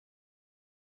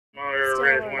Monitor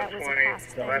rate is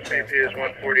 120. Last BP is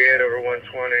 148 over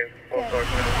 120. Pulse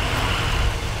oximeter.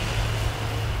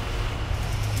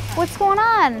 What's going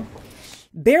on?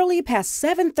 Barely past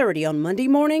 7:30 on Monday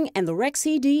morning, and the Rex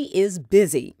ED is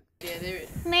busy.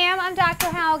 Ma'am, I'm Dr.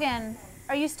 Haugen.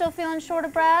 Are you still feeling short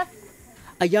of breath?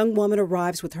 A young woman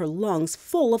arrives with her lungs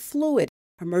full of fluid.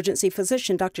 Emergency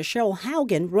physician Dr. Cheryl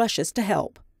Haugen rushes to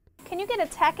help. Can you get a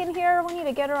tech in here? We need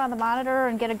to get her on the monitor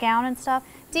and get a gown and stuff.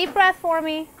 Deep breath for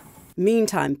me.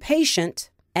 Meantime, patient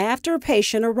after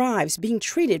patient arrives being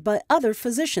treated by other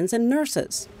physicians and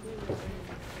nurses.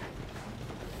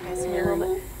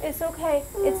 It's okay.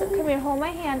 Come here, hold my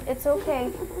hand. It's okay.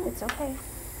 It's okay.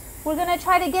 We're going to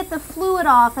try to get the fluid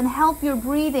off and help your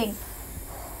breathing.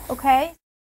 Okay?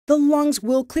 The lungs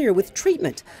will clear with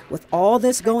treatment. With all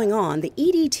this going on, the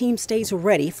ED team stays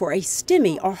ready for a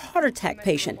STEMI or heart attack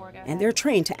patient, and they're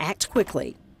trained to act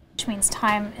quickly. Which means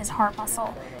time is heart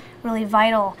muscle. Really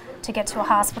vital to get to a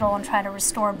hospital and try to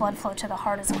restore blood flow to the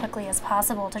heart as quickly as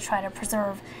possible to try to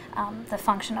preserve the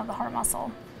function of the heart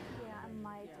muscle.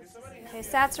 Okay,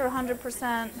 stats are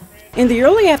 100%. In the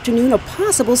early afternoon, a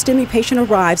possible STEMI patient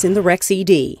arrives in the Rex ED.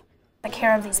 The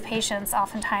care of these patients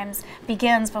oftentimes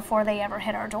begins before they ever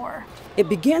hit our door. It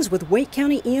begins with Wake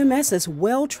County EMS's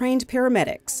well-trained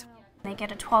paramedics. They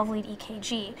get a 12-lead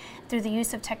EKG. Through the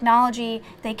use of technology,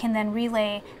 they can then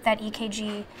relay that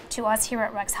EKG to us here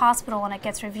at Rex Hospital, and it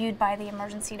gets reviewed by the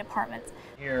emergency department.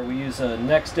 Here we use a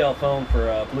Nextel phone for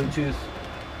Bluetooth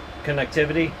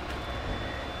connectivity,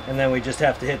 and then we just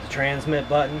have to hit the transmit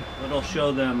button. It'll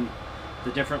show them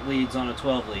the different leads on a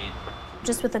 12-lead.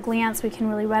 Just with a glance, we can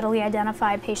really readily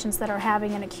identify patients that are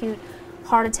having an acute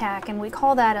heart attack, and we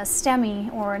call that a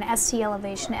STEMI, or an ST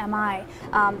elevation MI.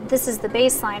 This is the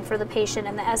baseline for the patient,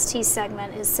 and the ST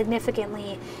segment is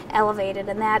significantly elevated,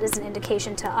 and that is an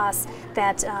indication to us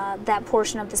that that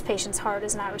portion of this patient's heart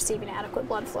is not receiving adequate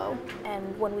blood flow.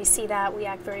 And when we see that, we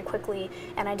act very quickly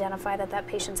and identify that that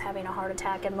patient's having a heart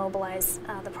attack and mobilize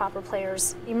the proper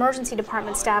players. The emergency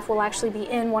department staff will actually be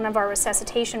in one of our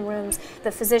resuscitation rooms,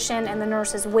 the physician and the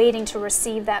nurses waiting to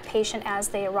receive that patient as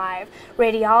they arrive.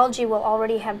 Radiology will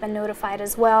already have been notified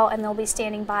as well, and they'll be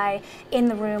standing by in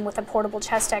the room with a portable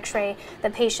chest x-ray. The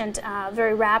patient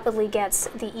very rapidly gets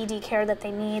the ED care that they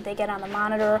need. They get on the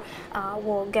monitor.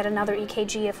 We'll get another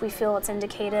EKG if we feel it's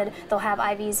indicated. They'll have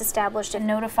IVs established and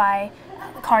notify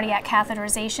the cardiac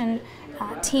catheterization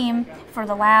team for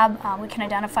the lab. We can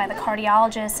identify the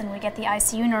cardiologist, and we get the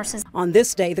ICU nurses. On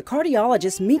this day, the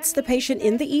cardiologist meets the patient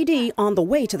in the ED on the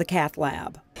way to the cath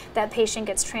lab. That patient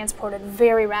gets transported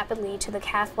very rapidly to the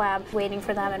cath lab, waiting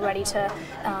for them and ready to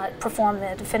perform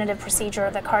the definitive procedure,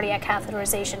 the cardiac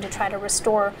catheterization, to try to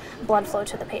restore blood flow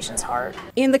to the patient's heart.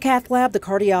 In the cath lab, the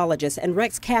cardiologist and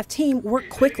Rex Cath team work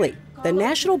quickly. The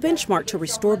national benchmark to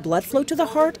restore blood flow to the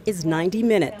heart is 90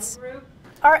 minutes.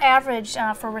 Our average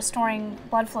for restoring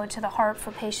blood flow to the heart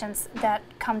for patients that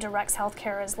come to Rex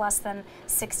Healthcare is less than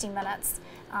 60 minutes.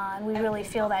 And we really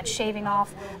feel that shaving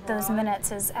off those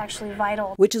minutes is actually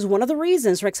vital. Which is one of the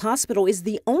reasons Rex Hospital is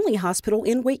the only hospital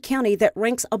in Wake County that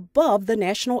ranks above the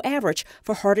national average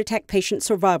for heart attack patient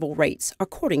survival rates,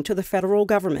 according to the federal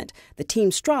government. The team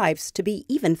strives to be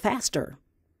even faster.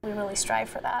 We really strive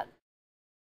for that.